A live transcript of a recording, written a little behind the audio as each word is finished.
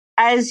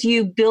as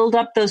you build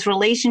up those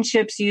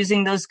relationships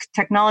using those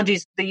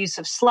technologies, the use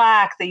of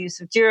Slack, the use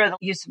of Jira,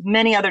 the use of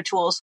many other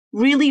tools,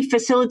 really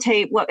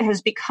facilitate what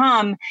has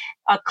become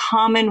a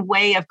common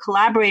way of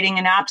collaborating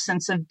in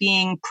absence of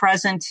being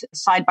present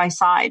side by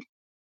side.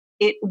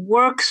 It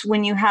works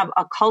when you have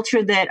a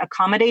culture that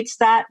accommodates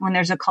that, when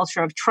there's a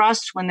culture of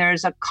trust, when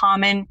there's a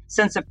common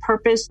sense of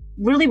purpose,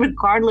 really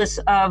regardless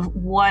of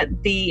what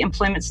the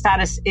employment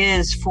status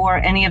is for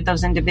any of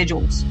those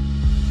individuals.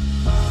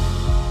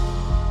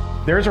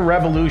 There's a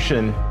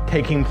revolution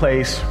taking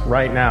place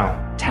right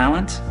now.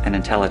 Talent and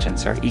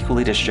intelligence are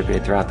equally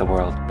distributed throughout the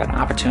world, but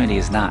opportunity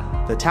is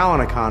not. The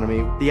talent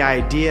economy, the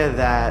idea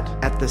that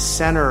at the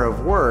center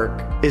of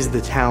work is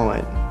the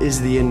talent, is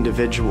the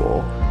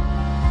individual.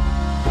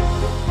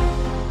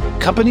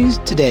 Companies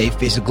today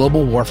face a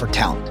global war for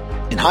talent,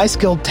 and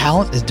high-skilled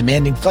talent is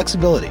demanding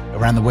flexibility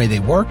around the way they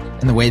work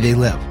and the way they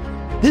live.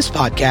 This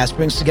podcast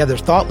brings together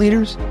thought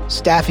leaders,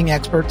 staffing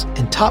experts,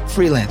 and top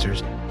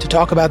freelancers to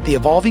talk about the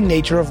evolving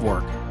nature of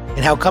work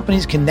and how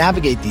companies can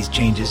navigate these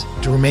changes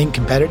to remain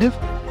competitive,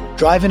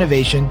 drive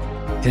innovation,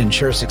 and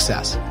ensure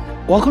success.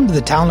 Welcome to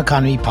the Talent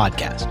Economy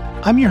Podcast.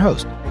 I'm your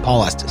host,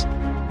 Paul Estes.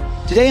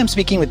 Today I'm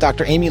speaking with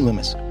Dr. Amy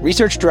Loomis,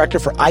 Research Director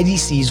for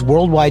IDC's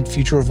Worldwide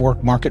Future of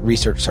Work Market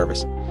Research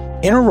Service.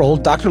 In her role,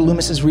 Dr.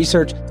 Loomis's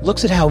research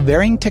looks at how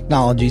varying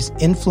technologies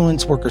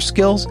influence worker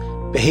skills,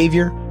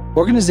 behavior,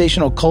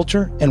 organizational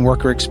culture, and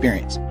worker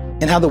experience,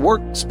 and how the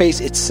workspace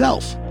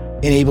itself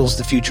enables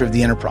the future of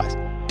the enterprise.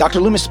 Dr.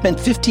 Loomis spent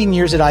 15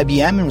 years at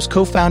IBM and was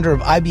co-founder of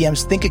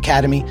IBM's Think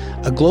Academy,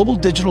 a global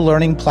digital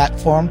learning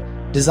platform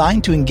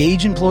designed to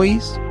engage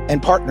employees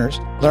and partners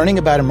learning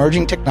about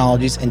emerging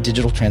technologies and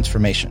digital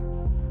transformation.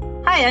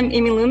 Hi, I'm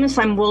Amy Loomis.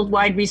 I'm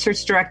Worldwide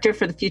Research Director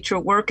for the Future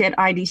of Work at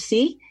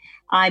IDC.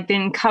 I've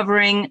been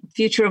covering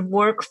future of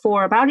work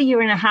for about a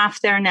year and a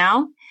half there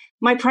now.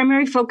 My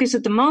primary focus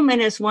at the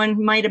moment, as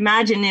one might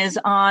imagine, is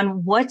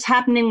on what's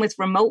happening with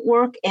remote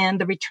work and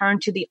the return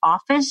to the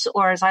office,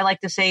 or as I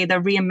like to say,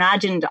 the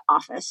reimagined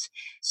office.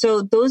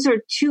 So those are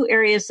two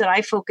areas that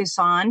I focus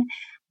on.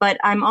 But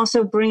I'm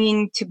also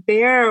bringing to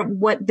bear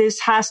what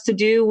this has to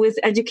do with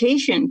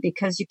education,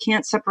 because you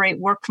can't separate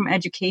work from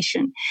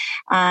education.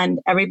 And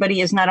everybody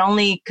is not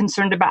only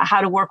concerned about how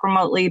to work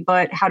remotely,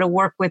 but how to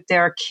work with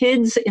their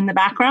kids in the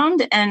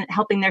background and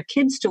helping their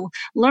kids to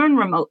learn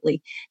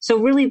remotely. So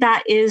really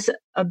that is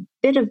a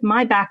bit of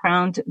my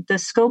background, the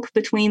scope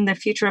between the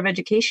future of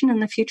education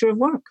and the future of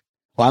work.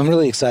 Well, I'm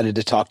really excited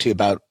to talk to you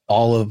about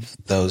all of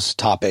those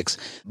topics.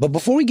 But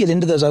before we get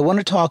into those, I want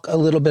to talk a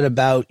little bit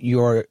about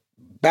your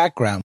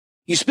background.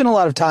 You spent a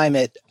lot of time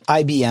at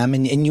IBM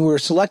and you were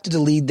selected to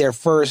lead their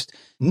first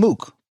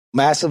MOOC,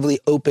 massively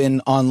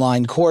open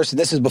online course. And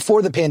this is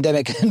before the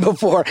pandemic and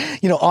before,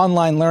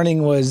 online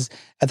learning was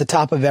at the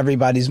top of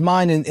everybody's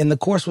mind. And the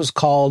course was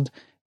called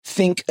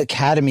Think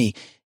Academy.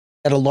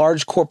 At a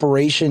large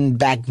corporation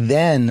back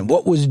then,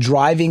 what was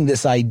driving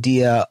this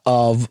idea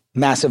of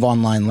massive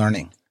online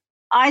learning?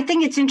 I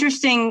think it's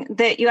interesting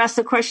that you asked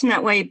the question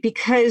that way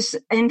because,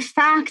 in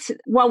fact,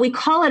 while we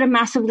call it a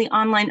massively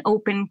online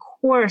open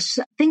course,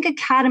 Think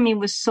Academy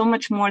was so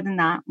much more than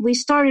that. We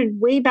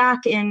started way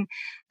back in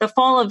the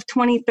fall of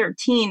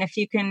 2013, if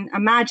you can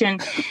imagine,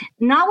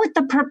 not with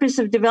the purpose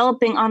of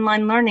developing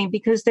online learning,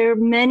 because there are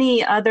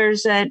many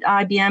others at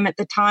IBM at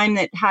the time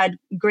that had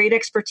great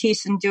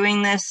expertise in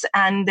doing this,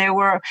 and there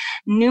were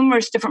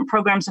numerous different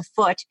programs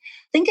afoot.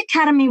 Think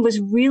Academy was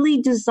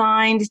really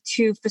designed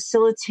to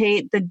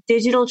facilitate the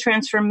digital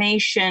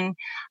transformation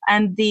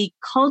and the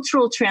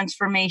cultural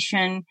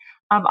transformation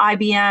of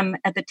IBM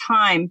at the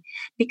time,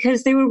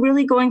 because they were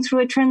really going through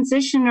a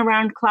transition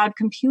around cloud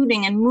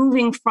computing and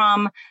moving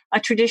from a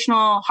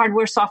traditional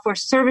hardware software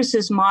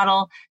services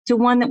model to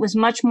one that was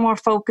much more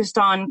focused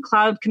on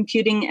cloud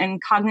computing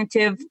and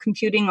cognitive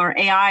computing, or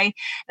AI,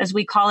 as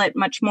we call it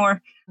much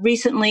more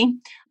recently.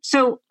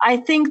 So I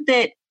think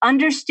that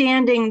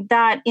understanding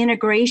that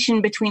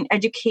integration between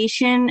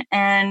education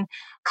and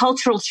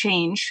cultural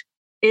change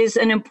is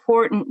an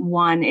important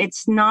one.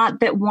 It's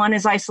not that one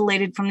is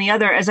isolated from the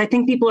other, as I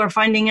think people are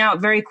finding out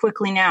very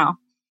quickly now.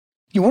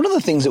 One of the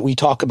things that we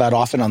talk about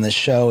often on this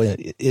show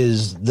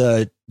is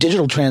the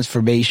digital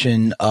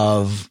transformation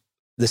of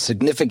the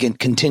significant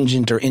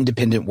contingent or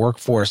independent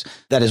workforce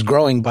that is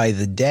growing by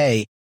the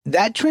day.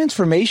 That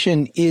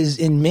transformation is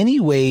in many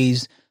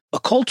ways a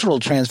cultural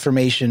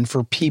transformation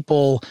for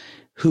people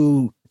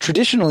who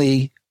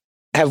traditionally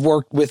have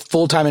worked with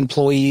full-time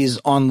employees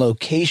on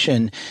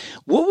location.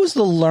 What was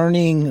the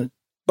learning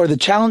or the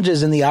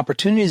challenges and the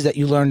opportunities that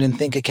you learned in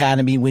Think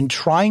Academy when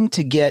trying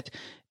to get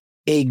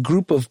a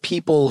group of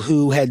people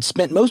who had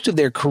spent most of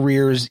their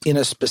careers in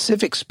a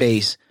specific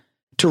space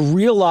to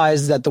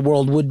realize that the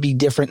world would be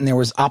different and there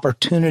was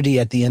opportunity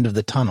at the end of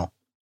the tunnel?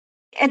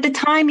 At the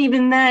time,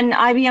 even then,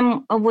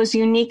 IBM was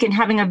unique in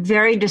having a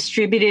very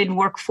distributed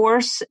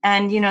workforce.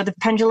 And, the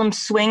pendulum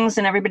swings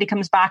and everybody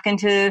comes back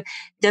into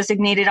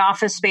designated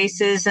office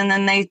spaces and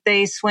then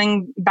they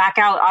swing back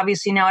out.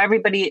 Obviously, now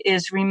everybody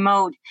is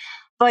remote.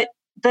 But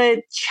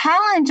The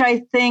challenge,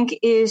 I think,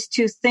 is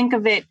to think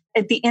of it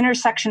at the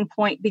intersection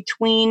point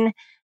between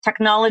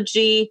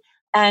technology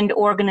and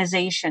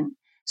organization.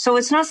 So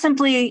it's not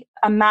simply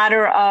a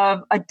matter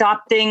of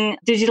adopting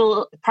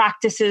digital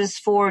practices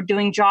for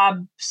doing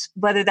jobs,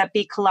 whether that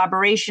be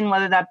collaboration,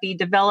 whether that be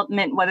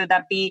development, whether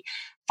that be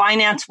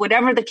finance,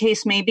 whatever the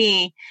case may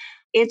be.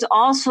 It's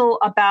also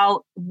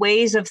about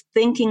ways of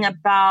thinking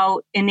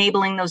about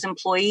enabling those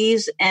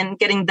employees and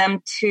getting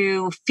them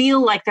to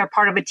feel like they're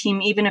part of a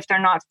team, even if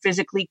they're not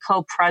physically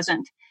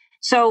co-present.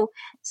 So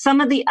some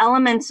of the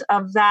elements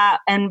of that,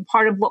 and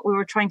part of what we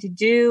were trying to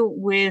do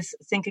with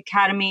Think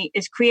Academy,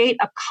 is create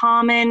a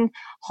common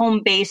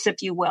home base,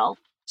 if you will.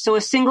 So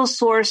a single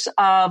source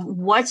of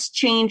what's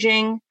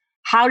changing,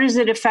 how does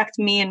it affect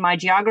me in my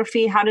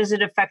geography, how does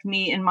it affect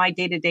me in my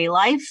day-to-day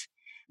life?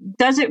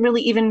 Does it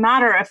really even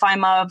matter if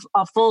I'm a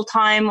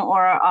full-time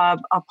or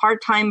a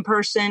part-time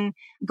person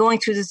going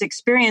through this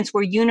experience?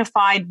 We're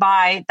unified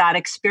by that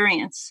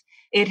experience.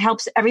 It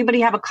helps everybody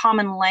have a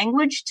common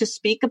language to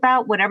speak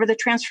about whatever the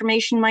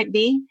transformation might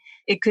be.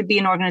 It could be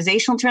an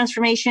organizational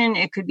transformation.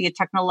 It could be a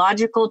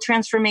technological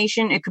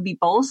transformation. It could be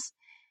both.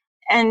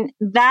 And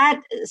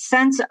that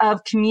sense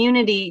of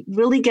community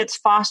really gets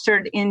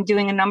fostered in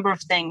doing a number of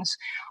things.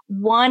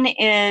 One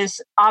is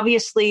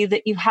obviously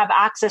that you have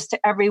access to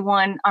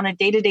everyone on a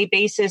day-to-day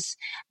basis,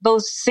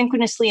 both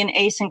synchronously and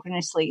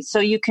asynchronously. So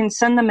you can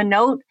send them a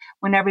note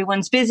when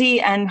everyone's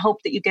busy and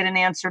hope that you get an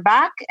answer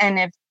back. And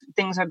if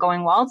things are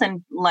going well,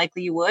 then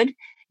likely you would.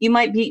 You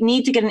might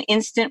need to get an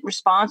instant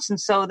response. And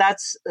so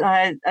that's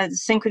a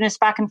synchronous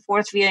back and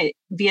forth via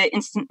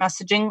instant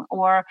messaging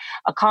or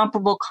a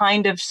comparable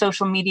kind of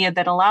social media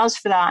that allows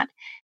for that.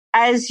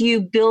 As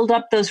you build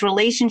up those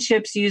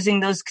relationships using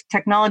those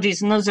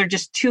technologies, and those are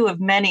just two of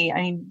many.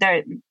 I mean,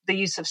 the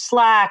use of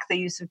Slack, the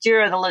use of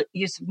Jira, the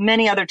use of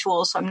many other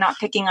tools, so I'm not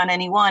picking on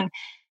any one,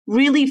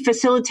 really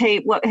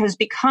facilitate what has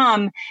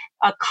become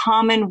a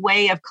common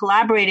way of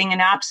collaborating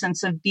in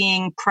absence of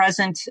being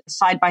present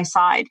side by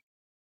side.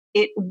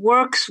 It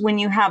works when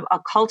you have a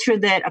culture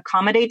that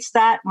accommodates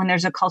that, when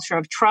there's a culture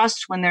of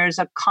trust, when there's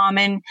a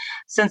common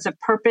sense of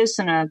purpose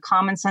and a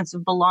common sense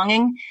of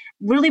belonging,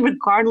 really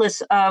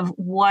regardless of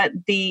what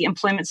the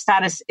employment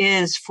status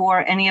is for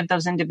any of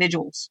those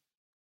individuals.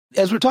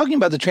 As we're talking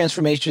about the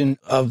transformation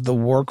of the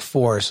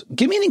workforce,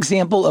 give me an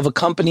example of a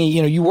company.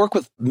 You work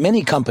with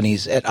many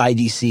companies at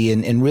IDC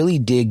and really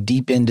dig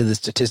deep into the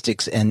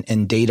statistics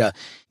and data.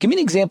 Give me an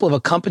example of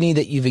a company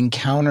that you've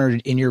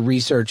encountered in your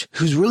research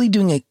who's really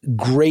doing a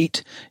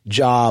great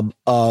job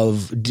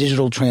of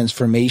digital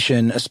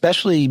transformation,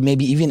 especially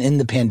maybe even in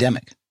the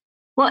pandemic.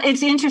 Well,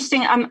 it's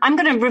interesting. I'm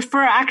going to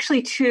refer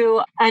actually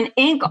to an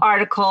Inc.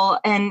 article,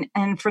 and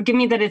forgive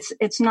me that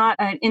it's not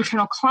an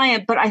internal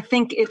client, but I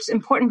think it's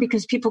important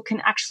because people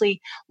can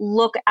actually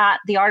look at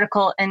the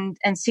article and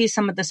see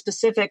some of the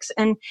specifics.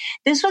 And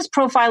this was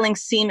profiling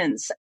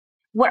Siemens.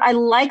 What I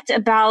liked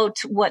about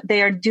what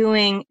they are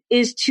doing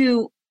is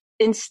to,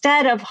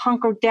 instead of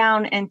hunker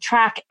down and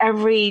track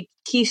every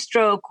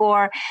keystroke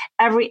or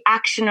every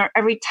action or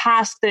every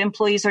task that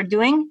employees are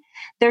doing,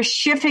 they're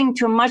shifting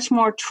to a much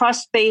more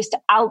trust-based,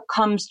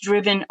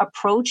 outcomes-driven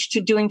approach to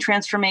doing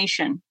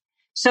transformation.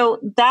 So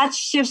that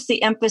shifts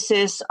the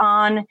emphasis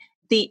on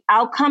the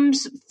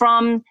outcomes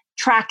from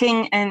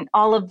tracking and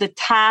all of the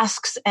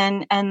tasks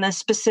and the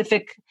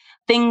specific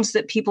things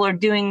that people are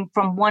doing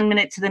from 1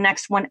 minute to the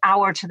next, 1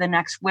 hour to the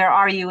next. Where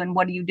are you and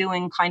what are you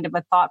doing? Kind of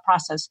a thought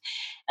process.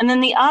 And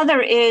then the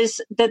other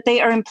is that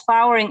they are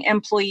empowering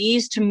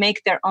employees to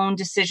make their own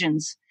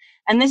decisions.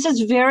 And this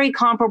is very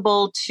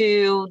comparable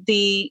to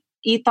the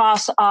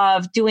ethos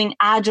of doing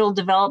agile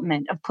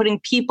development, of putting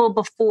people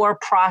before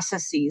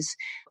processes,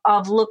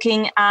 of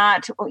looking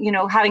at,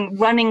 having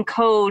running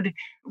code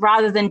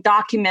rather than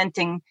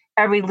documenting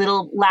every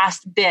little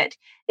last bit.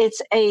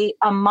 It's a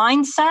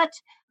mindset.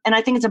 And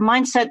I think it's a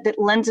mindset that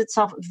lends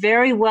itself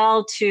very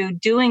well to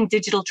doing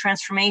digital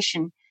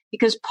transformation,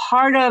 because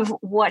part of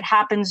what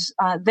happens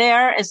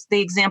there, as the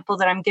example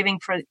that I'm giving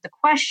for the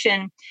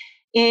question,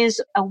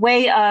 is a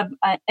way of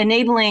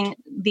enabling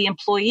the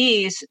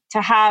employees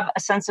to have a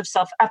sense of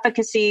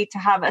self-efficacy, to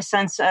have a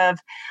sense of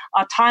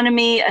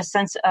autonomy, a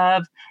sense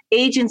of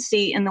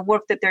agency in the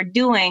work that they're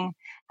doing,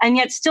 and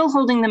yet still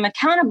holding them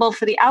accountable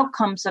for the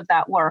outcomes of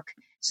that work.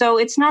 So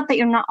it's not that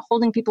you're not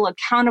holding people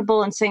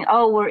accountable and saying,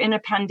 oh, we're in a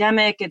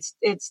pandemic,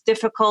 it's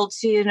difficult,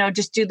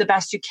 just do the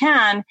best you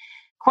can.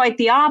 Quite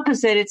the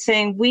opposite. It's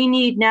saying we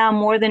need now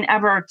more than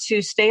ever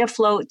to stay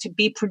afloat, to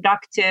be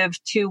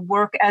productive, to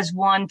work as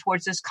one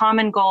towards this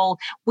common goal.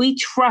 We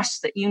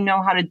trust that you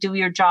know how to do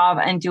your job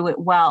and do it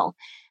well.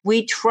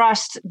 We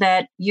trust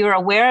that you're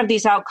aware of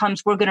these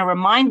outcomes. We're going to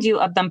remind you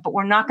of them, but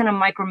we're not going to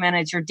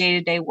micromanage your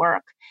day-to-day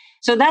work.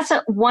 So that's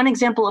one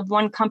example of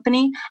one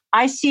company.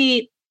 I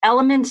see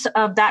elements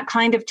of that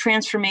kind of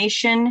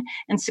transformation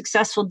and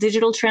successful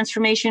digital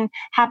transformation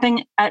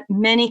happen at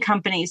many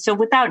companies. So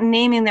without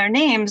naming their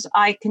names,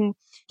 I can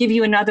give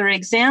you another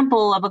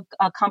example of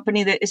a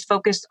company that is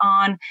focused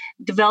on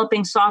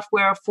developing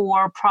software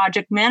for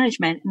project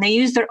management. And they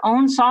use their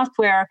own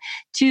software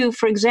to,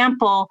 for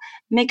example,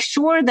 make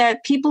sure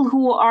that people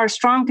who are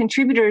strong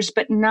contributors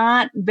but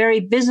not very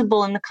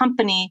visible in the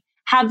company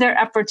have their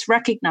efforts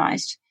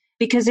recognized.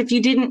 Because if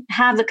you didn't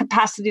have the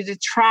capacity to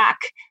track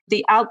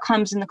the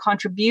outcomes and the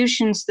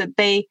contributions that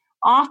they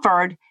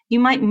offered, you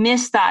might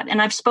miss that.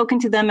 And I've spoken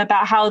to them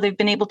about how they've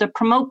been able to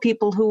promote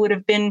people who would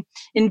have been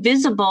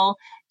invisible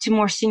to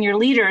more senior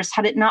leaders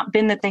had it not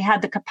been that they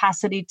had the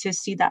capacity to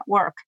see that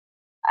work.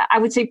 I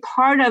would say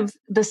part of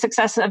the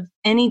success of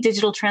any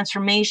digital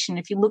transformation,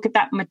 if you look at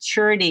that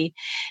maturity,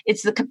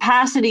 it's the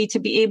capacity to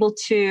be able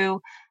to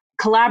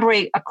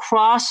collaborate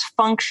across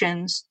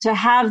functions, to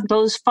have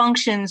those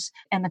functions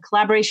and the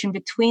collaboration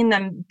between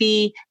them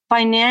be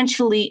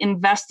financially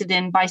invested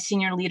in by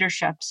senior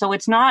leadership. So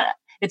it's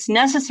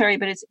necessary,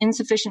 but it's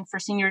insufficient for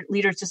senior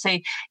leaders to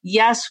say,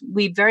 yes,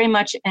 we very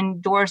much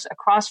endorse a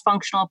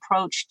cross-functional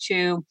approach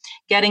to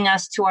getting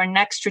us to our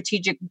next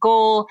strategic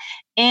goal,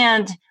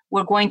 and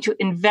we're going to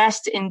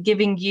invest in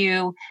giving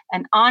you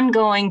an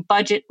ongoing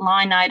budget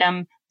line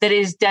item that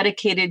is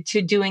dedicated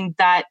to doing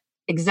that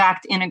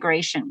exact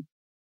integration.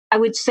 I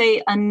would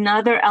say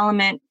another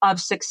element of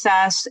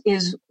success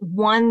is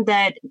one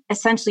that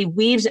essentially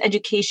weaves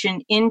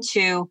education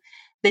into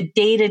the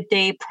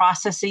day-to-day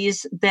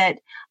processes that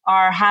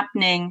are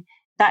happening.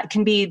 That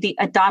can be the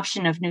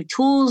adoption of new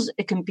tools.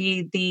 It can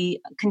be the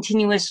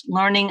continuous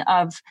learning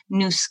of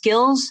new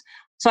skills.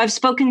 So I've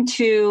spoken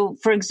to,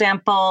 for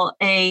example,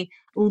 a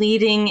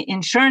leading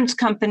insurance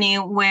company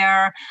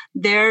where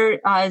their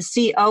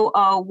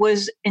COO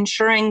was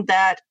ensuring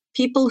that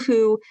people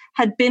who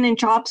had been in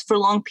jobs for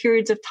long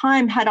periods of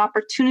time had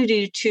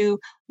opportunity to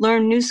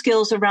learn new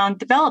skills around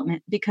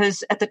development,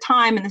 because at the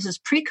time, and this is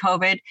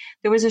pre-COVID,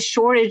 there was a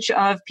shortage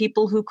of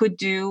people who could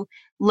do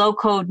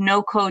low-code,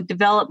 no-code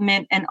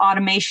development and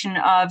automation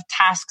of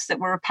tasks that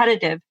were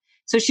repetitive.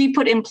 So she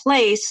put in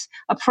place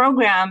a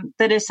program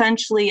that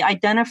essentially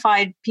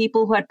identified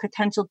people who had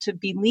potential to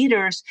be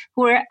leaders,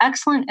 who were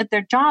excellent at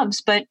their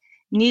jobs, but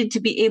needed to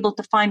be able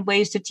to find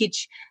ways to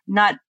teach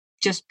not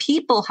just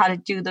people how to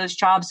do those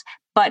jobs,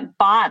 but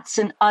bots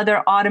and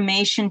other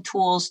automation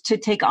tools to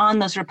take on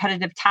those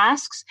repetitive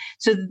tasks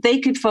so that they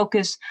could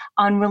focus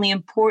on really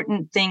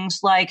important things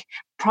like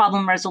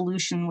problem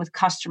resolution with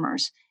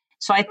customers.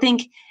 So I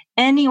think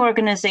any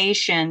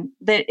organization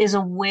that is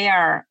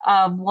aware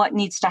of what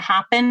needs to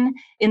happen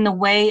in the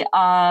way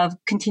of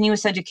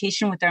continuous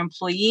education with their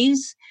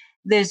employees,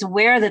 that is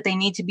aware that they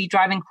need to be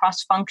driving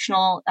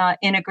cross-functional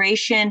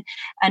integration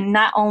and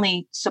not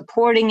only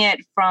supporting it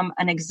from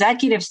an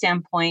executive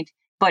standpoint,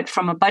 but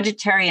from a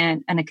budgetary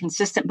and a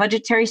consistent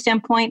budgetary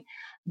standpoint,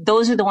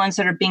 those are the ones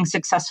that are being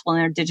successful in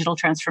their digital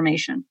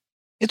transformation.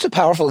 It's a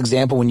powerful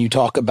example when you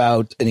talk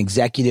about an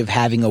executive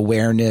having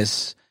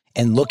awareness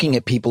and looking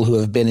at people who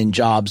have been in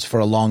jobs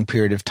for a long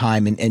period of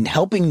time and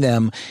helping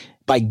them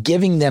by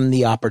giving them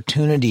the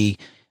opportunity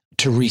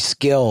to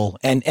reskill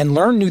and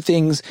learn new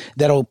things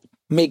that'll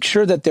make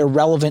sure that they're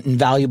relevant and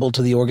valuable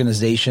to the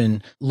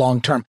organization long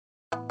term.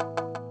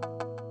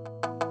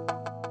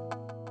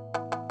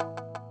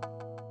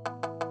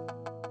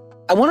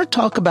 I want to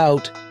talk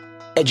about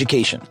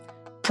education.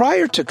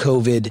 Prior to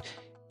COVID,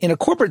 in a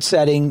corporate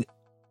setting,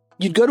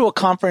 you'd go to a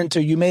conference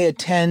or you may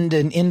attend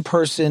an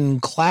in-person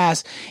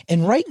class.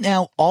 And right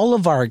now, all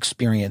of our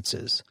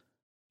experiences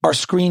are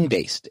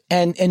screen-based.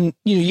 And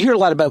you hear a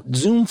lot about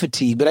Zoom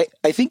fatigue, but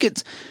I think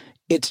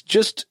it's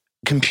just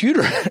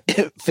computer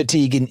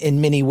fatigue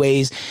in many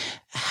ways.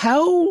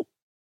 How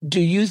do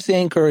you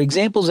think, or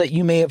examples that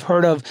you may have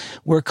heard of,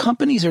 where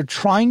companies are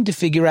trying to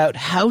figure out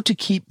how to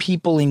keep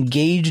people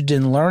engaged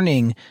in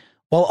learning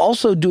while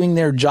also doing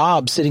their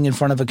job sitting in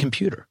front of a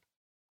computer?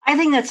 I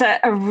think that's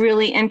a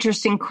really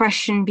interesting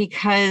question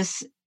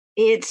because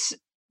it's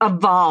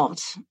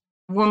evolved.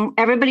 When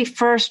everybody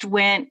first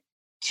went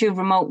to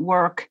remote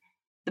work,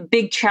 the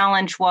big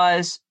challenge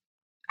was,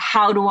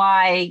 how do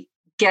I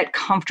get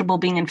comfortable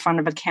being in front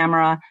of a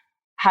camera?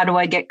 How do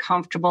I get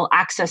comfortable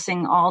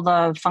accessing all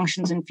the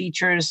functions and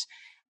features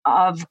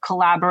of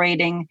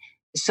collaborating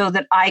so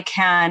that I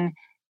can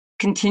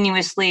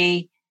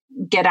continuously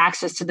get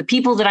access to the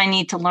people that I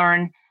need to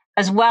learn,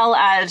 as well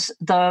as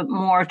the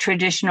more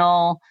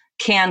traditional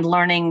canned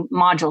learning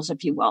modules,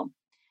 if you will.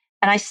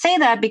 And I say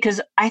that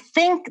because I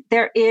think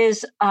there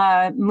is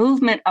a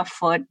movement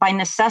afoot by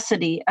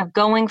necessity of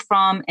going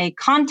from a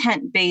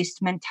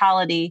content-based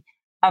mentality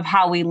of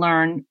how we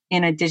learn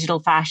in a digital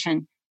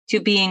fashion to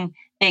being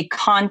a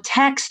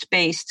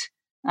context-based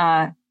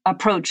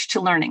approach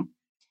to learning.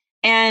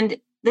 And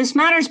this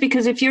matters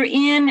because if you're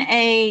in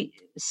a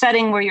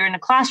setting where you're in a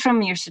classroom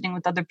and you're sitting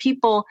with other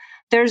people,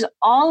 there's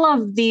all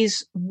of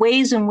these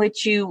ways in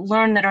which you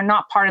learn that are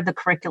not part of the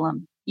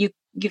curriculum. You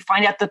you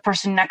find out the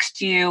person next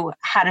to you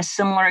had a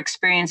similar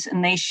experience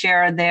and they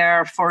share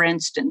their, for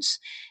instance.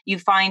 You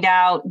find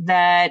out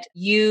that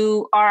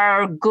you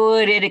are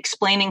good at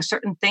explaining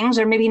certain things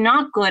or maybe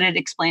not good at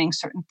explaining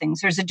certain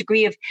things. There's a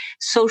degree of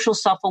social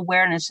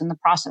self-awareness in the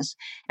process.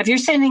 If you're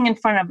sitting in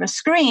front of a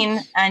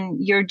screen and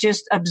you're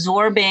just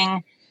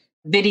absorbing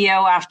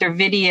video after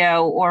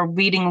video or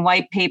reading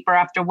white paper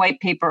after white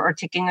paper or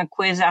taking a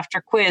quiz after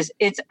quiz,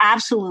 it's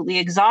absolutely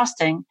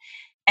exhausting.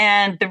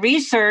 And the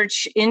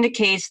research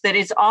indicates that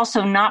it's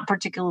also not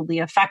particularly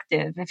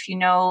effective. If you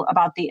know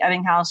about the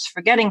Ebbinghaus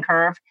forgetting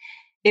curve,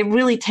 it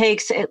really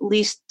takes at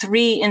least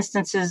 3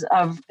 instances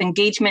of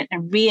engagement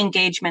and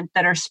re-engagement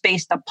that are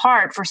spaced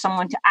apart for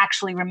someone to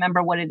actually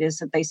remember what it is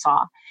that they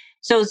saw.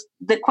 So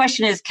the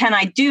question is, can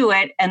I do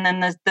it? And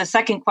then the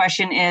second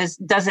question is,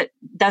 does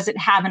it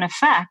have an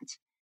effect?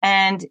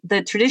 And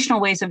the traditional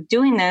ways of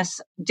doing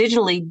this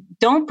digitally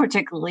don't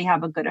particularly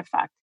have a good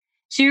effect.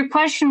 So your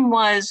question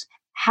was,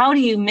 how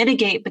do you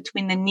mitigate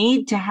between the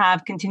need to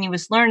have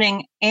continuous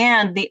learning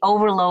and the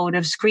overload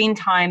of screen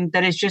time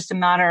that is just a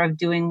matter of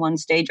doing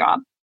one's day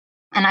job?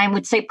 And I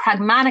would say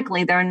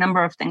pragmatically, there are a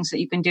number of things that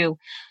you can do.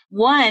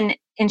 One,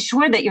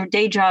 ensure that your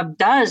day job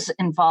does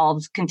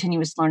involve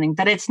continuous learning,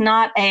 that it's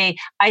not a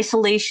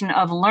isolation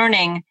of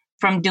learning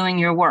from doing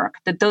your work,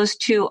 that those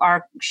two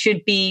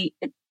should be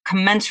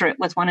commensurate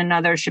with one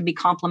another, should be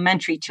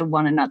complementary to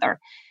one another.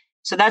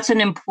 So that's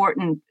an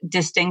important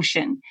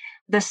distinction.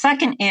 The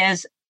second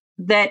is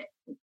that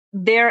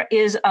there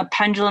is a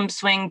pendulum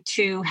swing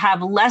to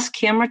have less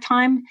camera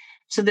time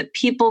so that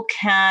people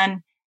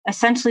can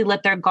essentially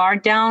let their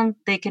guard down.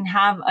 They can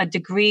have a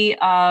degree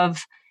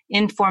of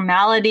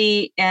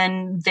informality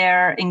in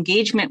their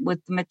engagement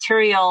with the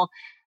material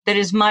that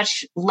is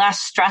much less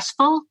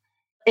stressful.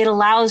 It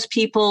allows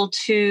people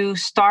to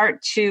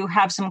start to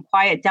have some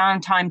quiet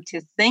downtime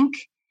to think.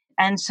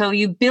 And so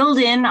you build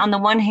in, on the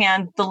one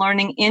hand, the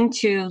learning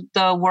into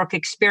the work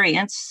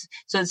experience.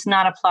 So it's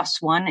not a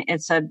 +1,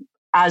 it's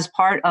as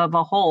part of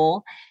a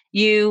whole.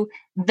 You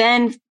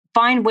then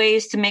find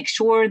ways to make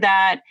sure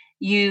that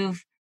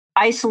you've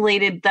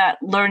isolated that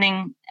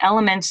learning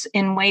elements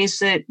in ways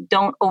that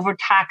don't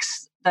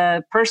overtax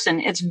the person.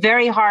 It's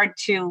very hard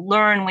to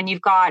learn when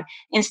you've got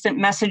instant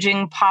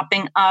messaging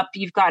popping up,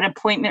 you've got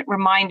appointment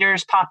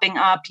reminders popping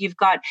up, you've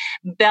got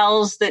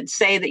bells that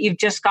say that you've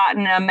just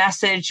gotten a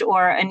message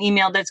or an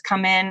email that's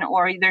come in,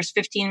 or there's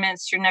 15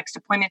 minutes to your next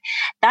appointment.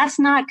 That's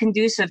not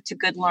conducive to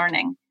good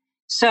learning.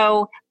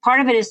 So part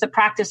of it is the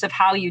practice of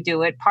how you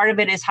do it. Part of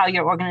it is how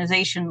your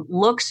organization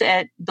looks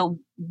at the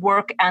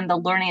work and the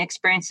learning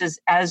experiences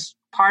as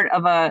part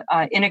of a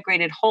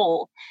integrated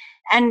whole.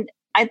 And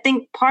I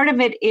think part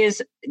of it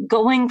is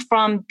going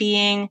from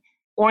being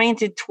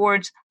oriented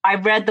towards, I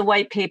read the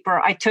white paper,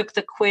 I took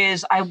the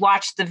quiz, I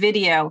watched the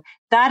video.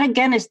 That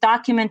again is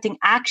documenting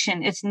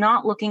action. It's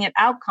not looking at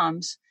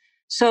outcomes.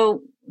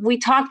 So we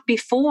talked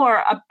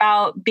before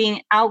about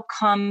being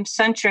outcome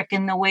centric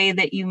in the way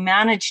that you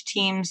manage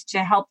teams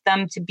to help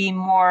them to be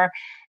more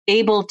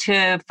able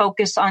to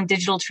focus on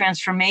digital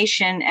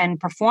transformation and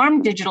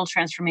perform digital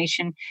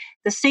transformation.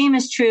 The same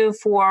is true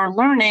for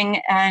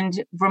learning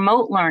and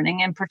remote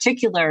learning in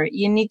particular.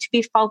 You need to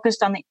be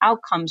focused on the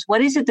outcomes.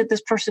 What is it that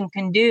this person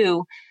can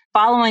do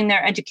following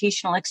their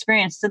educational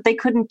experience that they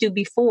couldn't do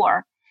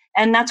before?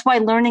 And that's why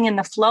learning in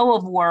the flow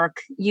of work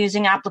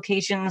using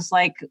applications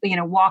like,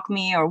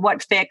 WalkMe or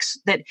WhatFix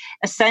that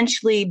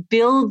essentially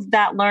build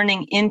that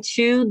learning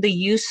into the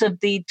use of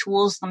the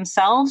tools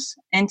themselves,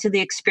 into the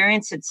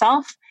experience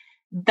itself,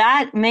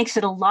 that makes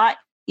it a lot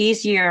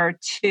easier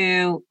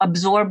to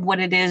absorb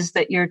what it is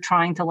that you're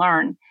trying to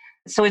learn.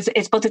 So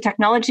it's both a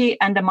technology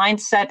and a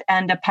mindset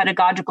and a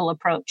pedagogical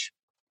approach.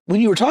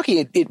 When you were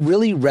talking, it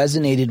really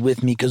resonated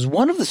with me because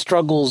one of the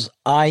struggles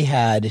I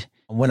had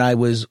when I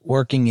was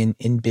working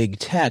in big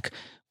tech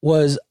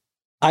was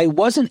I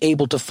wasn't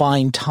able to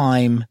find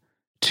time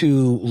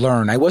to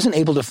learn. I wasn't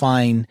able to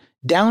find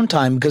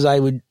downtime because I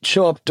would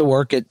show up to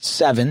work at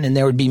 7 and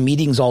there would be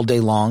meetings all day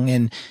long.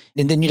 And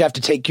then you'd have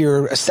to take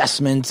your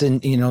assessments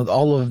and,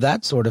 all of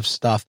that sort of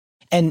stuff.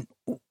 And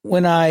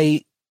when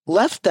I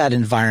left that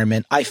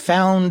environment, I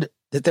found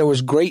that there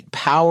was great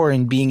power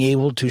in being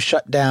able to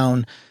shut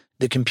down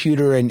the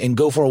computer and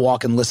go for a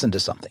walk and listen to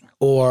something,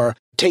 or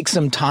take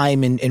some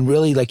time and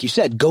really, like you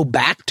said, go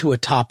back to a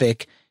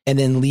topic and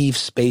then leave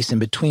space in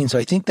between. So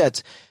I think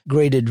that's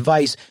great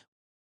advice.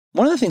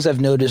 One of the things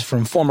I've noticed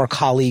from former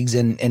colleagues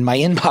and my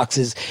inbox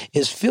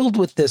is filled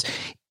with this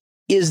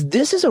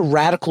is a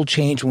radical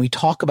change when we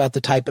talk about the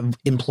type of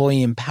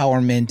employee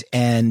empowerment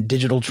and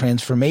digital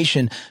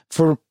transformation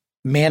for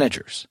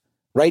managers,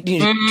 right?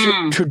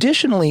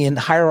 Traditionally in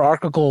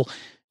hierarchical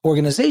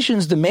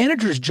organizations, the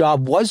manager's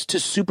job was to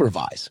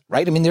supervise,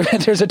 right? I mean,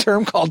 there's a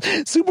term called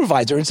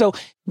supervisor. And so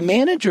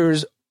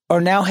managers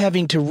are now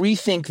having to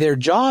rethink their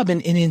job.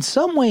 And in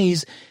some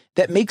ways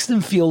that makes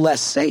them feel less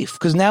safe,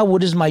 because now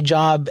what is my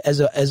job as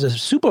a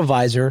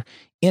supervisor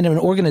in an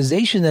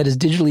organization that is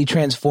digitally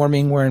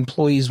transforming, where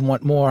employees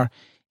want more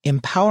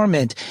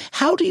empowerment?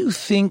 How do you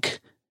think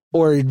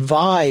or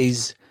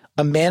advise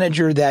a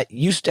manager that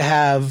used to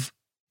have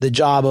the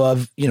job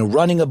of,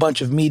 running a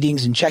bunch of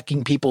meetings and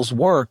checking people's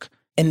work.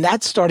 And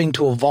that's starting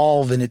to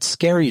evolve, and it's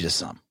scary to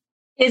some.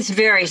 It's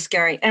very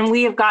scary. And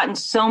we have gotten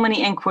so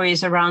many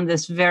inquiries around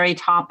this very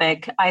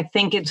topic. I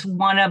think it's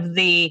one of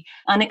the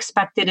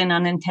unexpected and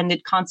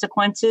unintended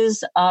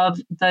consequences of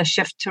the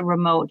shift to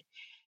remote.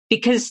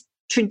 Because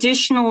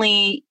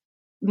traditionally,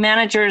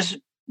 managers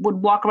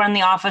would walk around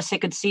the office. They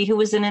could see who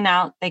was in and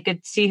out. They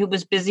could see who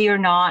was busy or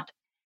not.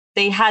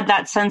 They had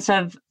that sense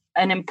of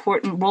an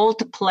important role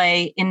to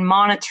play in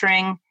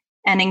monitoring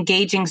and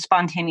engaging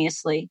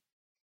spontaneously.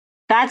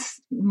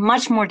 That's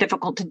much more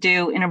difficult to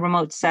do in a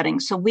remote setting.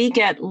 So we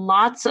get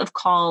lots of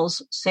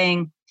calls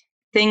saying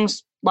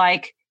things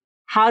like,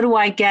 how do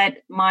I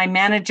get my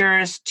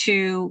managers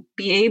to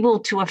be able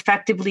to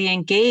effectively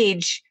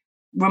engage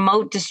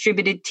remote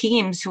distributed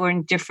teams who are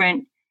in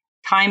different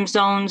time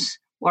zones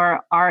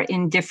or are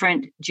in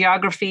different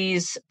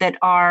geographies that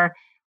are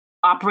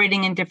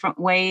operating in different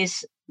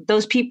ways?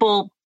 Those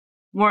people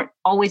weren't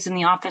always in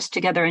the office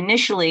together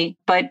initially,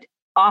 but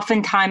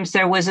oftentimes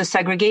there was a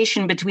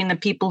segregation between the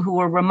people who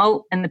were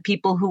remote and the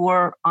people who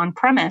were on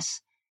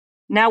premise.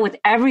 Now with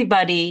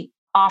everybody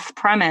off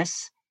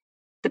premise,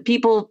 the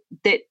people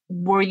that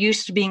were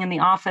used to being in the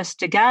office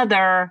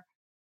together,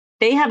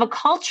 they have a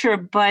culture,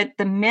 but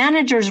the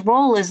manager's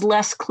role is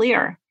less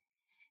clear.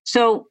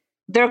 So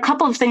there are a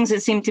couple of things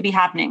that seem to be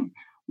happening.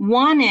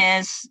 One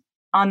is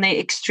on the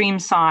extreme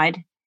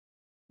side,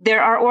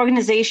 there are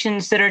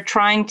organizations that are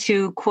trying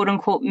to, quote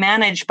unquote,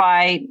 manage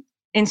by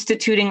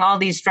instituting all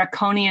these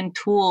draconian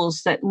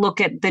tools that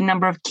look at the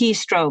number of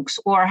keystrokes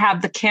or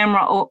have the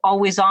camera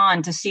always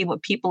on to see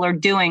what people are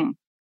doing.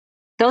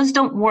 Those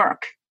don't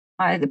work.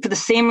 For the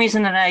same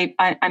reason that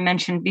I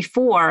mentioned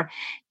before,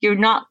 you're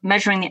not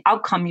measuring the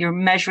outcome, you're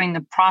measuring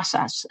the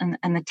process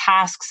and the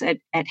tasks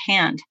at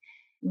hand.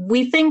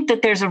 We think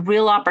that there's a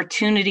real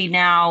opportunity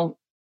now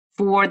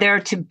for there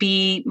to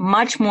be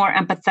much more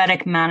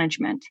empathetic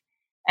management.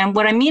 And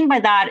what I mean by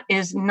that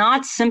is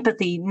not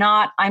sympathy,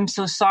 not I'm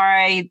so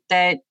sorry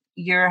that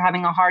you're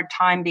having a hard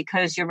time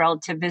because your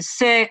relative is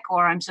sick,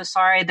 or I'm so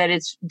sorry that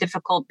it's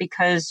difficult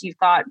because you've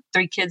got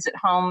 3 kids at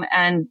home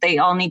and they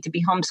all need to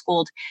be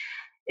homeschooled.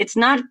 It's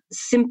not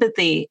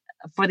sympathy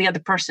for the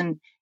other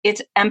person.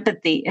 It's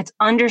empathy. It's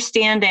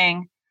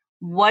understanding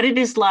what it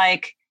is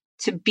like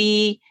to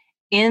be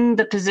in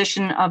the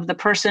position of the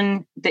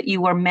person that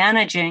you are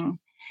managing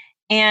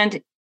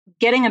and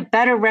getting a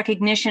better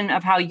recognition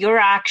of how your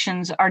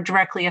actions are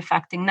directly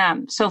affecting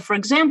them. So for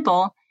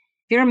example,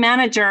 if you're a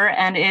manager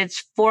and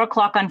it's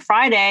 4:00 on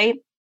Friday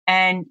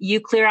and you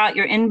clear out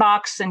your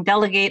inbox and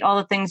delegate all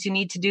the things you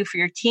need to do for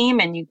your team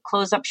and you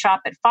close up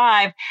shop at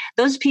 5,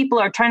 those people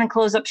are trying to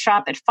close up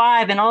shop at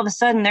 5 and all of a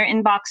sudden their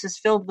inbox is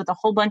filled with a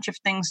whole bunch of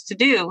things to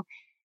do.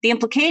 The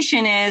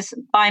implication is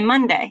by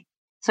Monday.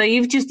 So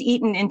you've just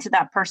eaten into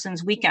that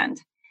person's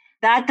weekend.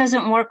 That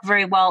doesn't work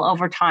very well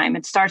over time.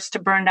 It starts to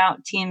burn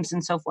out teams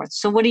and so forth.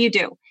 So what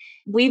do?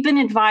 We've been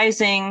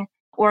advising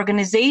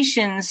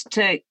organizations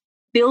to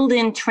build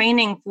in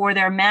training for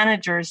their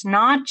managers,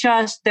 not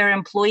just their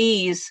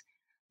employees,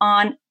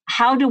 on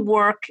how to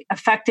work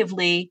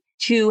effectively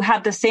to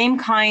have the same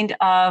kind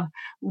of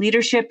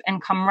leadership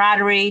and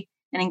camaraderie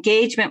and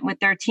engagement with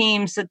their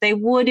teams that they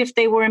would if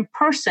they were in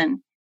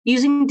person,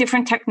 using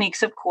different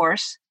techniques, of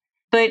course,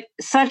 but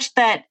such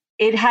that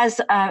it has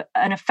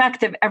an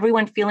effect of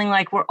everyone feeling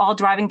like we're all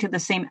driving to the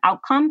same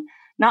outcome,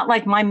 not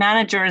like my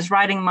manager is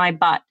riding my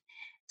butt.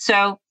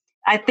 So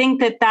I think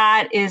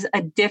that is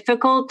a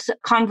difficult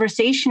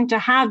conversation to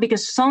have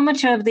because so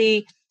much of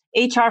the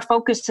HR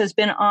focus has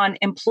been on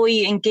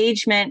employee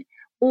engagement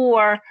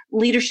or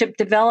leadership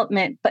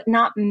development, but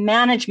not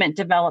management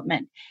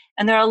development.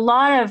 And there are a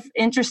lot of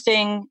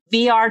interesting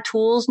VR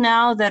tools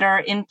now that are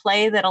in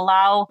play that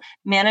allow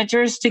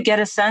managers to get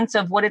a sense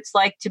of what it's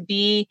like to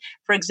be,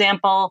 for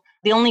example,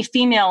 the only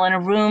female in a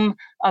room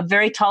of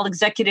very tall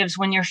executives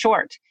when you're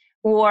short,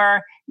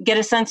 or get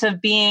a sense of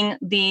being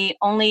the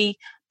only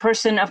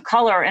person of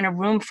color in a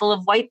room full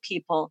of white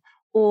people,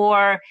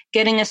 or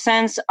getting a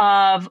sense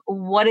of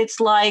what it's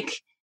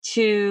like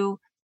to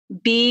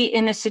be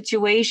in a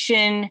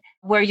situation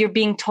where you're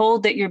being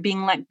told that you're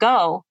being let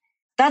go.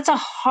 That's a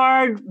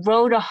hard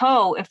row to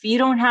hoe if you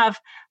don't have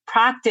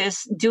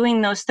practice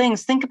doing those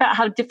things. Think about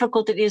how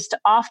difficult it is to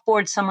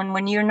offboard someone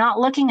when you're not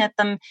looking at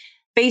them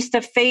face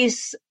to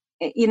face,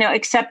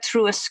 except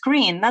through a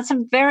screen. That's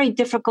a very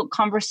difficult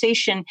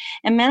conversation,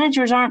 and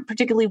managers aren't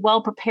particularly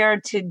well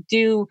prepared to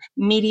do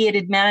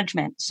mediated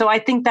management. So I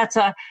think that's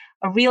a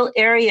real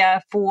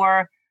area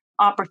for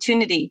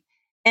opportunity.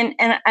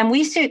 And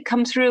we see it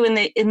come through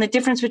in the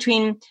difference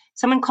between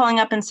someone calling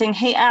up and saying,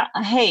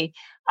 hey,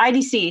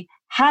 IDC,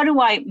 how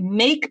do I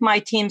make my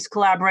teams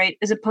collaborate,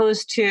 as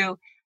opposed to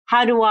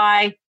how do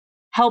I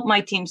help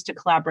my teams to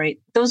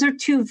collaborate? Those are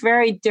two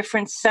very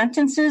different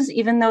sentences,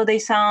 even though they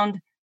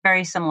sound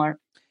very similar.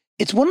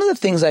 It's one of the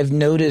things I've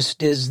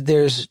noticed is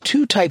there's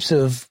 2 types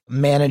of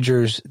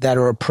managers that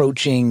are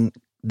approaching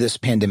this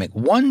pandemic.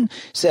 One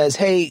says,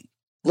 hey,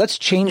 let's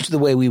change the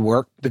way we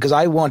work because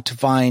I want to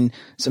find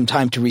some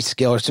time to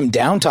reskill or some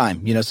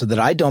downtime, so that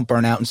I don't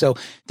burn out. And so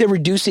they're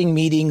reducing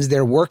meetings.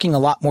 They're working a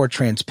lot more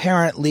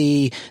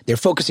transparently. They're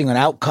focusing on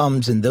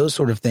outcomes and those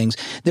sort of things.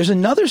 There's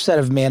another set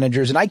of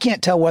managers, and I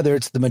can't tell whether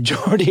it's the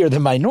majority or the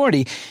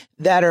minority,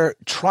 that are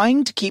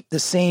trying to keep the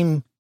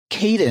same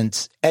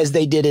cadence as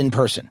they did in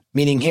person,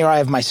 meaning here I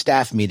have my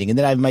staff meeting and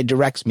then I have my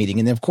directs meeting.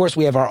 And then of course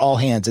we have our all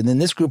hands and then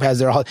this group has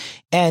their all,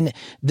 and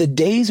the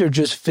days are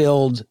just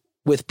filled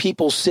with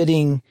people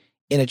sitting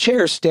in a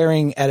chair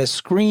staring at a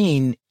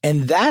screen.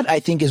 And that I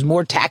think is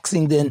more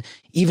taxing than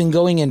even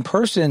going in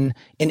person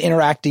and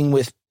interacting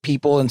with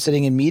people and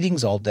sitting in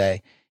meetings all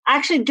day.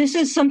 Actually, this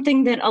is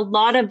something that a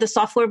lot of the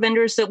software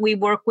vendors that we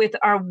work with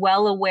are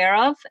well aware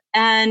of.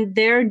 And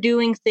they're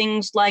doing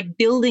things like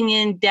building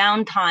in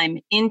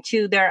downtime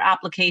into their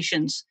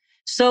applications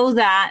so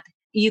that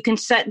you can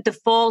set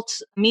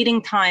default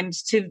meeting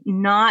times to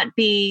not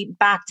be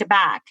back to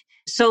back,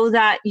 so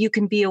that you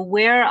can be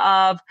aware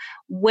of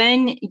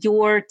when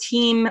your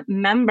team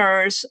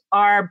members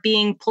are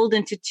being pulled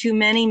into too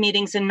many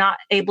meetings and not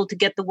able to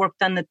get the work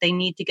done that they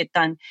need to get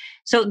done.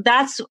 So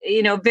that's,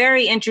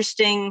 very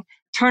interesting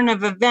turn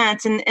of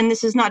events. And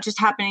this is not just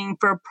happening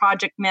for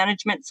project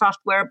management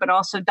software, but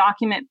also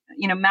document,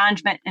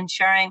 management and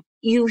sharing.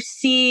 You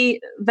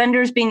see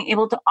vendors being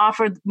able to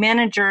offer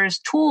managers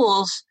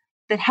tools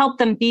that help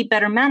them be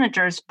better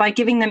managers by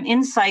giving them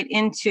insight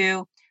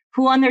into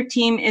who on their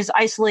team is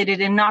isolated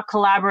and not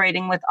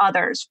collaborating with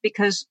others,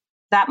 because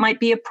that might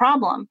be a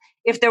problem.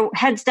 If they're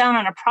heads down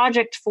on a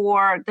project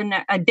for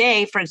a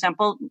day, for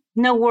example,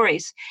 no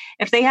worries.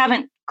 If they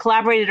haven't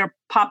collaborated or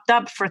popped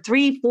up for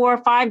 3, 4,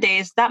 5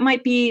 days, that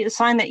might be a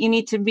sign that you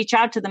need to reach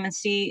out to them and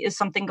see, is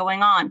something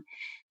going on?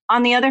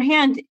 On the other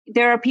hand,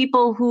 there are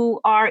people who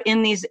are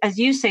in these, as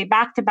you say,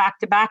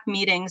 back-to-back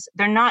meetings.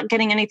 They're not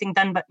getting anything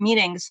done but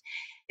meetings.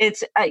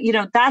 It's,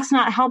 that's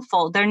not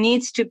helpful. There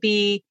needs to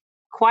be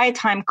quiet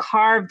time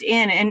carved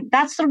in. And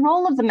that's the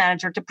role of the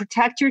manager, to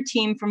protect your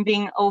team from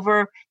being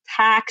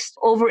overtaxed,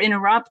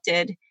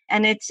 over-interrupted.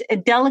 And it's a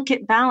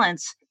delicate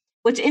balance.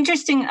 What's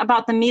interesting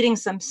about the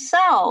meetings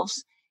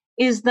themselves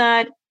is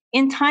that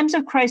in times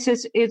of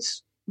crisis,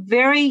 it's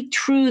very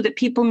true that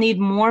people need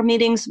more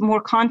meetings,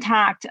 more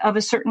contact of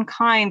a certain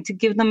kind to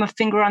give them a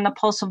finger on the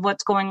pulse of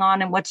what's going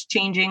on and what's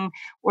changing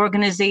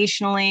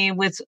organizationally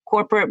with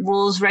corporate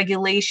rules,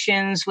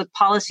 regulations, with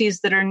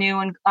policies that are new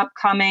and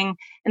upcoming.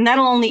 And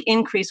that'll only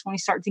increase when we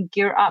start to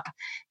gear up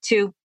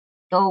to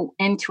go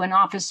into an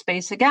office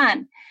space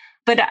again.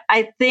 But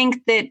I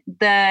think that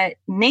the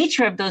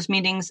nature of those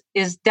meetings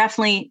is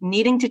definitely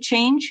needing to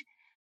change.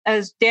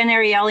 As Dan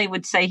Ariely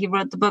would say, he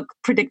wrote the book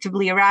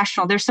Predictably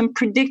Irrational. There's some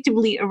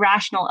predictably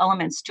irrational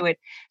elements to it.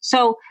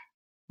 So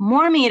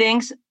more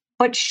meetings,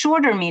 but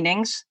shorter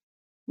meetings,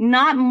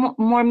 not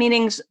more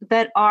meetings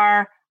that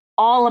are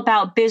all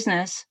about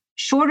business,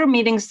 shorter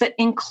meetings that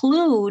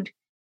include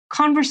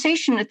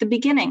conversation at the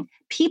beginning.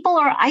 People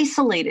are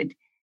isolated.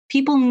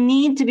 People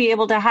need to be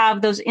able to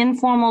have those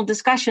informal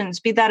discussions,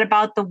 be that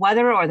about the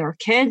weather or their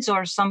kids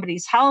or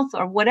somebody's health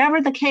or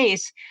whatever the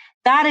case.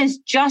 That is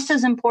just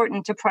as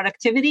important to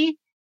productivity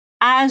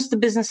as the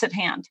business at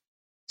hand.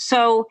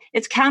 So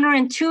it's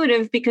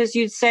counterintuitive because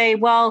you'd say,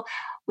 well,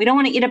 we don't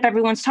want to eat up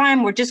everyone's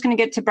time. We're just going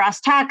to get to brass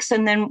tacks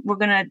and then we're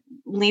going to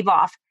leave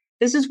off.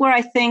 This is where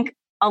I think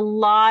a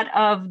lot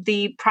of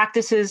the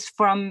practices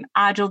from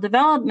Agile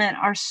development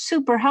are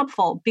super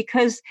helpful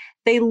because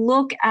they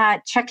look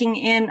at checking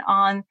in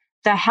on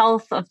the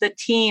health of the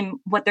team,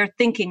 what they're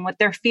thinking, what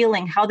they're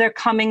feeling, how they're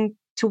coming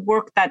to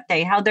work that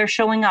day, how they're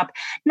showing up,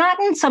 not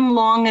in some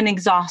long and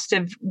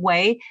exhaustive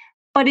way,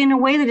 but in a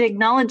way that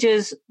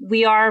acknowledges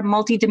we are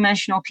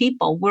multidimensional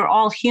people. We're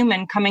all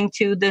human coming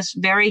to this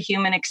very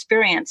human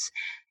experience.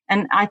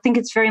 And I think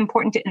it's very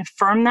important to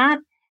affirm that.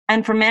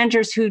 And for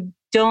managers who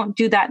don't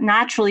do that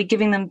naturally,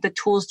 giving them the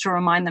tools to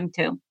remind them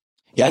to.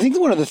 Yeah, I think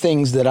one of the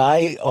things that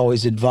I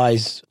always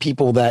advise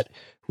people that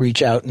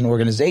reach out in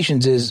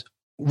organizations is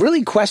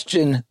really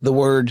question the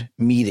word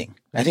meeting.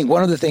 I think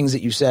one of the things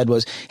that you said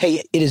was,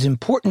 hey, it is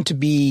important to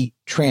be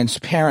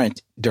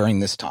transparent during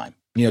this time,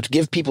 to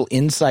give people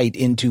insight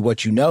into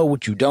what you know,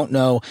 what you don't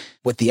know,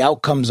 what the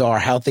outcomes are,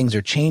 how things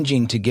are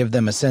changing, to give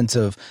them a sense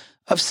of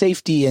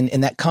safety.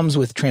 And that comes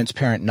with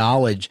transparent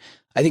knowledge.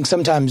 I think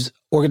sometimes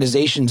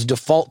organizations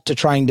default to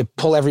trying to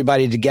pull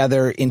everybody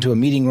together into a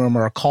meeting room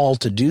or a call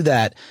to do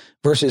that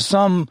versus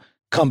some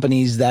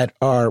companies that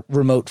are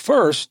remote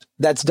first,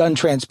 that's done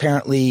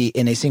transparently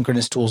in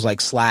asynchronous tools like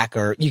Slack,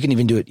 or you can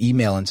even do it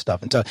email and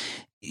stuff. And so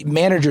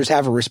managers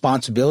have a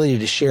responsibility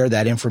to share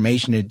that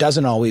information. It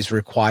doesn't always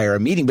require a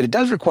meeting, but it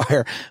does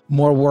require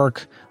more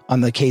work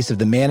on the case of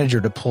the manager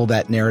to pull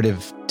that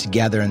narrative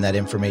together and that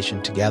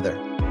information together.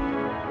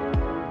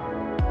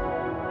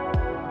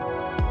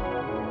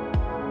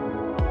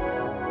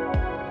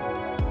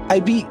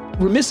 I'd be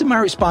remiss in my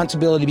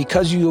responsibility,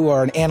 because you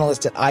are an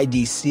analyst at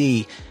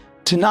IDC,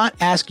 to not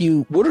ask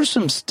you, what are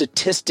some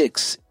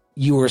statistics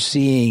you are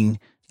seeing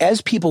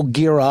as people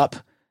gear up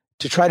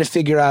to try to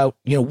figure out,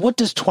 what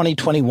does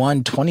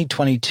 2021,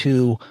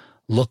 2022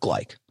 look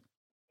like?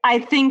 I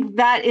think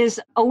that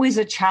is always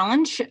a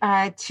challenge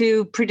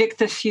to predict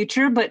the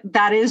future, but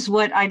that is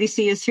what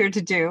IDC is here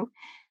to do.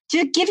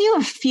 To give you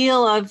a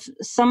feel of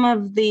some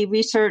of the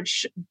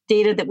research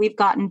data that we've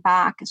gotten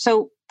back.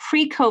 So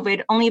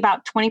pre-COVID, only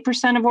about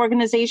 20% of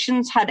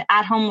organizations had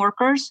at-home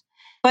workers,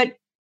 but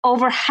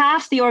over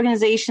half the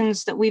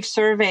organizations that we've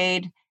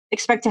surveyed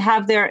expect to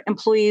have their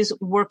employees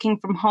working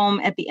from home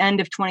at the end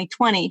of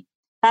 2020.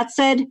 That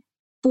said,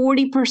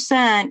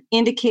 40%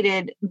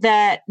 indicated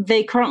that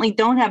they currently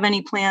don't have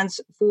any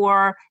plans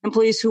for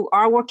employees who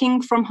are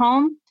working from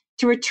home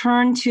to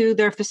return to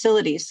their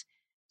facilities.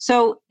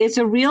 So it's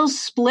a real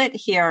split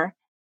here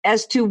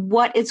as to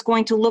what it's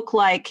going to look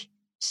like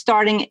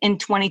starting in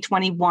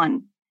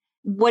 2021.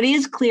 What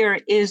is clear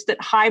is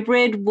that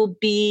hybrid will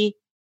be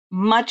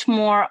much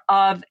more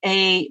of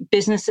a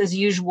business as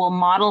usual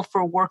model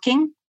for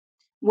working.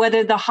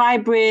 Whether the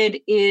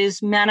hybrid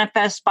is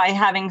manifest by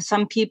having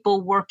some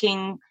people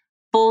working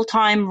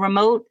full-time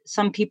remote,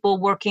 some people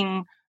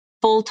working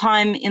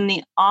full-time in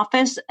the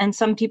office, and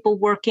some people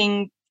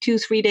working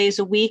 2-3 days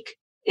a week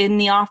in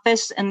the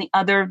office and the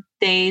other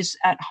days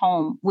at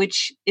home,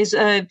 which is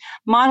a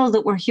model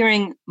that we're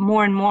hearing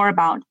more and more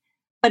about.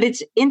 But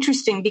it's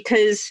interesting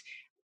because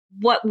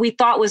what we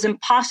thought was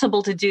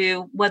impossible to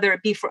do, whether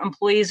it be for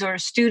employees or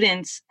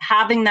students,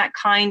 having that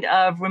kind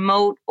of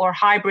remote or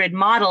hybrid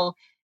model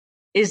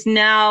is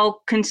now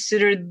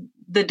considered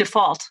the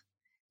default.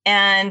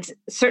 And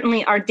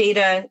certainly our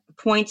data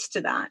points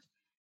to that.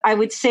 I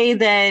would say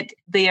that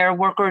they are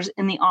workers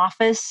in the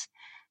office.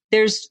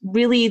 There's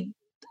really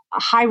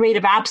a high rate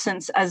of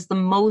absence as the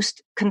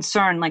most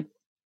concern, like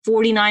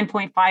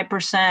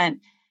 49.5%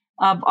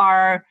 of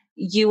our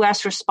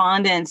US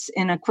respondents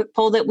in a quick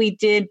poll that we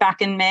did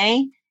back in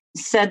May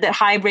said that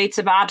high rates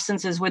of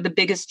absences were the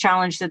biggest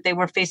challenge that they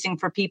were facing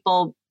for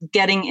people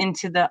getting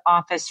into the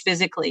office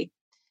physically.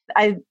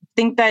 I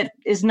think that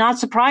is not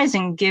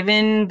surprising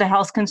given the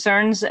health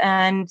concerns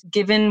and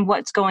given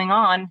what's going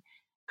on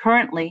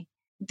currently.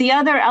 The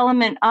other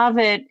element of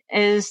it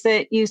is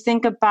that you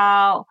think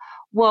about,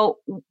 well,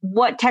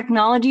 what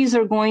technologies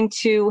are going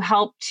to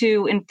help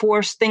to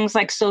enforce things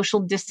like social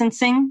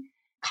distancing,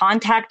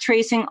 contact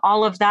tracing,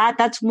 all of that.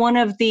 That's one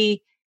of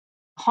the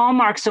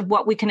hallmarks of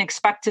what we can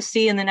expect to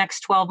see in the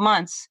next 12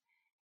 months.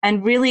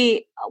 And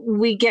really,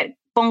 we get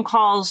phone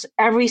calls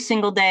every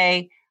single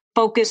day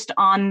focused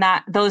on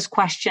those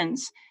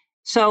questions.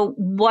 So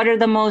what are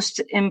the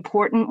most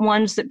important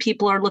ones that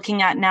people are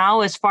looking at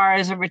now as far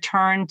as a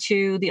return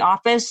to the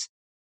office?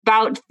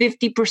 About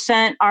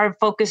 50% are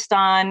focused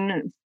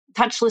on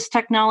touchless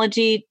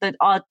technology,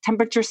 the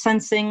temperature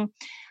sensing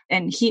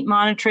and heat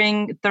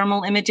monitoring,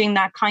 thermal imaging,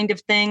 that kind of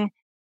thing.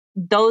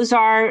 Those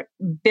are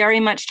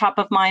very much top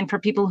of mind for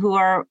people who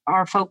are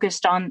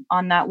focused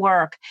on that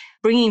work,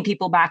 bringing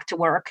people back to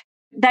work.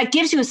 That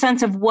gives you a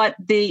sense of what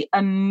the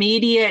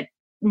immediate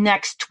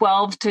next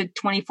 12 to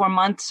 24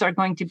 months are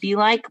going to be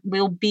like.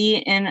 We'll be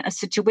in a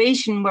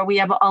situation where we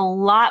have a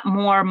lot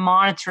more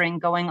monitoring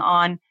going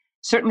on,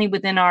 certainly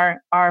within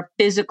our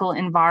physical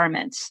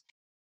environments.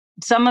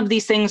 Some of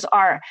these things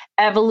are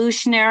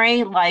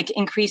evolutionary, like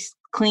increased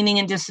cleaning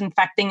and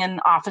disinfecting in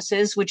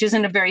offices, which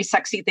isn't a very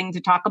sexy thing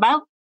to talk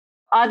about.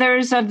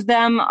 Others of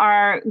them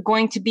are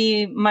going to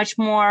be much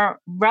more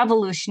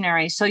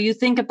revolutionary. So you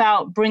think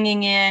about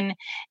bringing in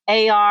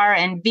AR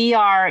and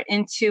VR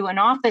into an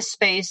office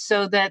space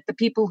so that the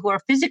people who are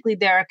physically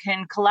there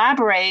can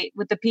collaborate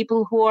with the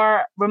people who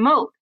are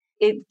remote.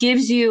 It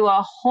gives you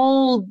a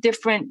whole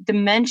different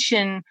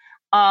dimension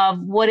of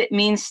what it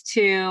means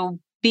to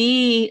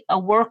be a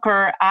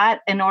worker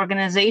at an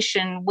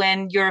organization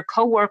when your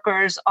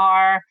coworkers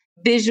are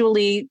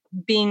visually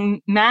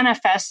being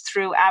manifest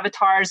through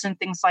avatars and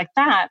things like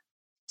that.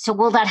 So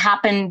will that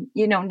happen,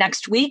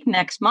 next week,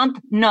 next month?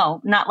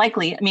 No, not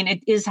likely. I mean,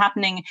 it is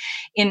happening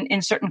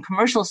in certain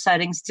commercial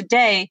settings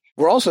today.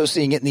 We're also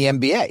seeing it in the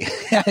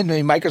NBA. I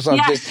mean,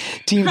 Microsoft just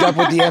teamed up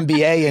with the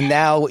NBA, and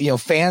now,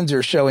 fans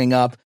are showing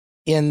up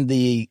in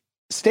the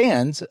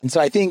stands. And so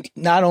I think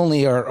not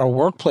only are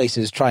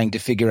workplaces trying to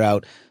figure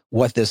out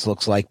what this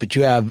looks like, but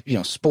you have,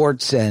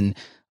 sports and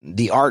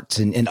the arts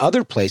and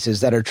other places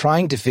that are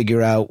trying to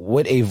figure out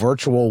what a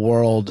virtual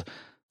world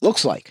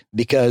looks like,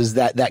 because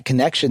that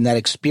connection, that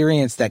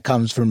experience that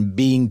comes from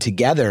being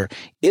together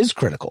is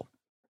critical.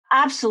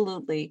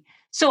 Absolutely.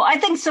 So I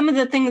think some of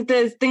the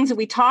things that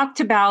we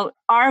talked about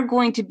are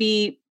going to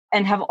be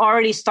and have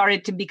already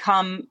started to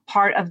become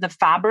part of the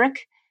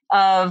fabric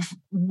of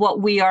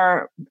what we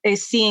are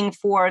seeing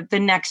for the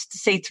next,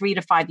 say, 3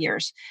 to 5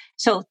 years.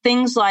 So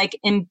things like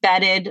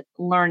embedded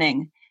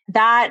learning.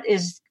 That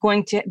is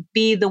going to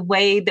be the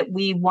way that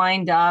we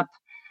wind up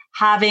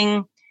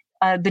having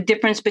the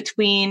difference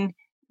between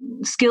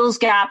skills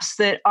gaps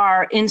that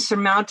are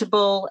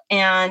insurmountable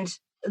and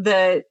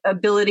the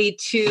ability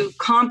to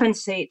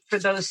compensate for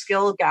those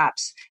skill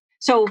gaps.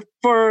 So,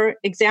 for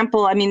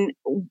example, I mean,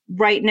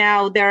 right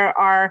now there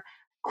are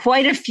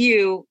quite a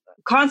few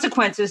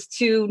consequences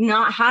to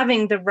not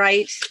having the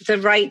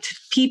right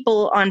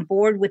people on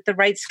board with the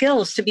right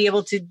skills to be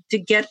able to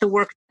get the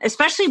work,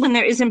 especially when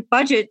there isn't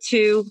budget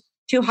to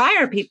to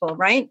hire people,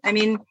 right? I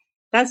mean,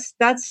 that's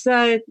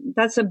a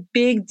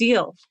big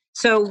deal.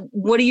 So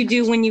what do you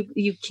do when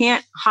you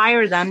can't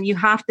hire them? You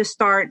have to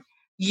start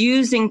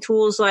using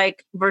tools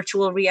like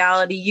virtual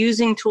reality,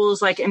 using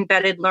tools like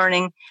embedded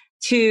learning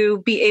to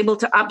be able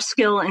to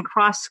upskill and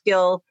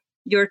cross-skill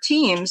your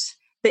teams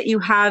that you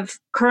have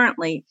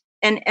currently.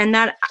 And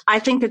that, I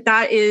think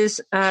that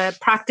is a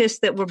practice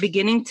that we're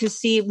beginning to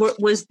see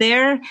was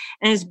there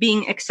and is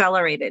being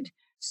accelerated.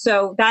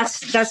 So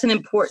that's an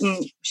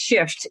important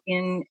shift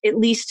in at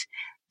least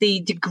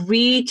the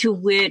degree to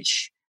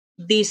which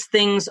these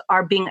things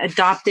are being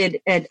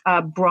adopted at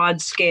a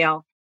broad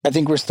scale. I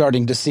think we're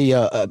starting to see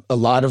a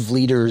lot of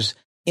leaders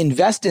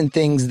invest in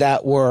things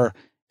that were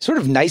sort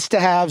of nice to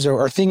haves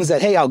or things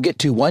that, hey, I'll get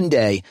to one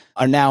day,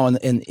 are now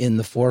in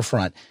the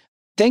forefront.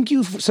 Thank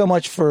you so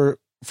much for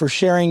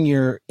sharing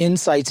your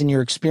insights and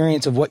your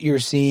experience of what you're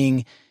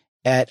seeing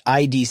at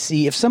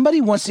IDC. If somebody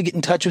wants to get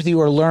in touch with you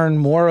or learn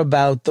more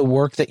about the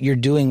work that you're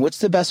doing, what's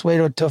the best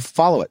way to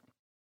follow it?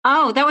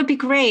 Oh, that would be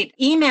great.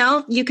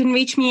 Email, you can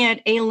reach me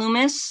at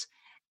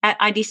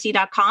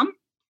aloomis@idc.com,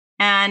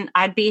 and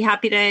I'd be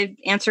happy to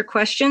answer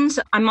questions.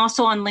 I'm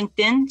also on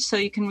LinkedIn, so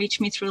you can reach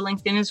me through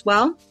LinkedIn as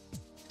well.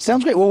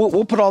 Sounds great. Well,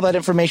 we'll put all that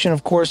information,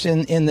 of course,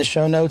 in the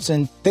show notes.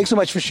 And thanks so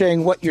much for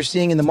sharing what you're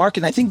seeing in the market.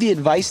 And I think the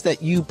advice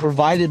that you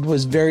provided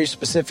was very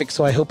specific,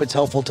 so I hope it's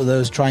helpful to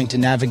those trying to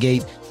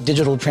navigate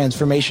digital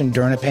transformation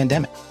during a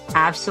pandemic.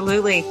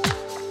 Absolutely.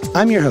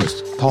 I'm your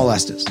host, Paul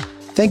Estes.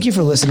 Thank you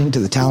for listening to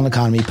the Talent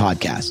Economy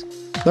Podcast.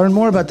 Learn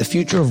more about the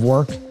future of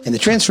work and the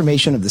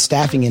transformation of the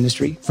staffing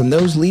industry from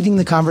those leading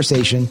the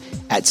conversation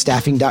at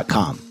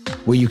staffing.com,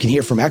 where you can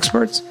hear from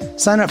experts,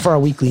 sign up for our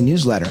weekly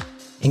newsletter,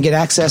 and get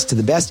access to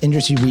the best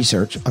industry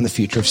research on the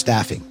future of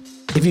staffing.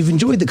 If you've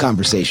enjoyed the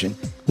conversation,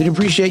 we'd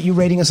appreciate you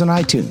rating us on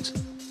iTunes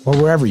or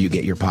wherever you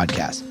get your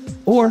podcasts.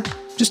 Or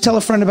just tell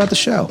a friend about the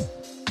show.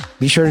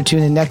 Be sure to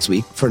tune in next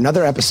week for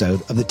another episode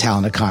of The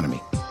Talent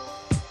Economy.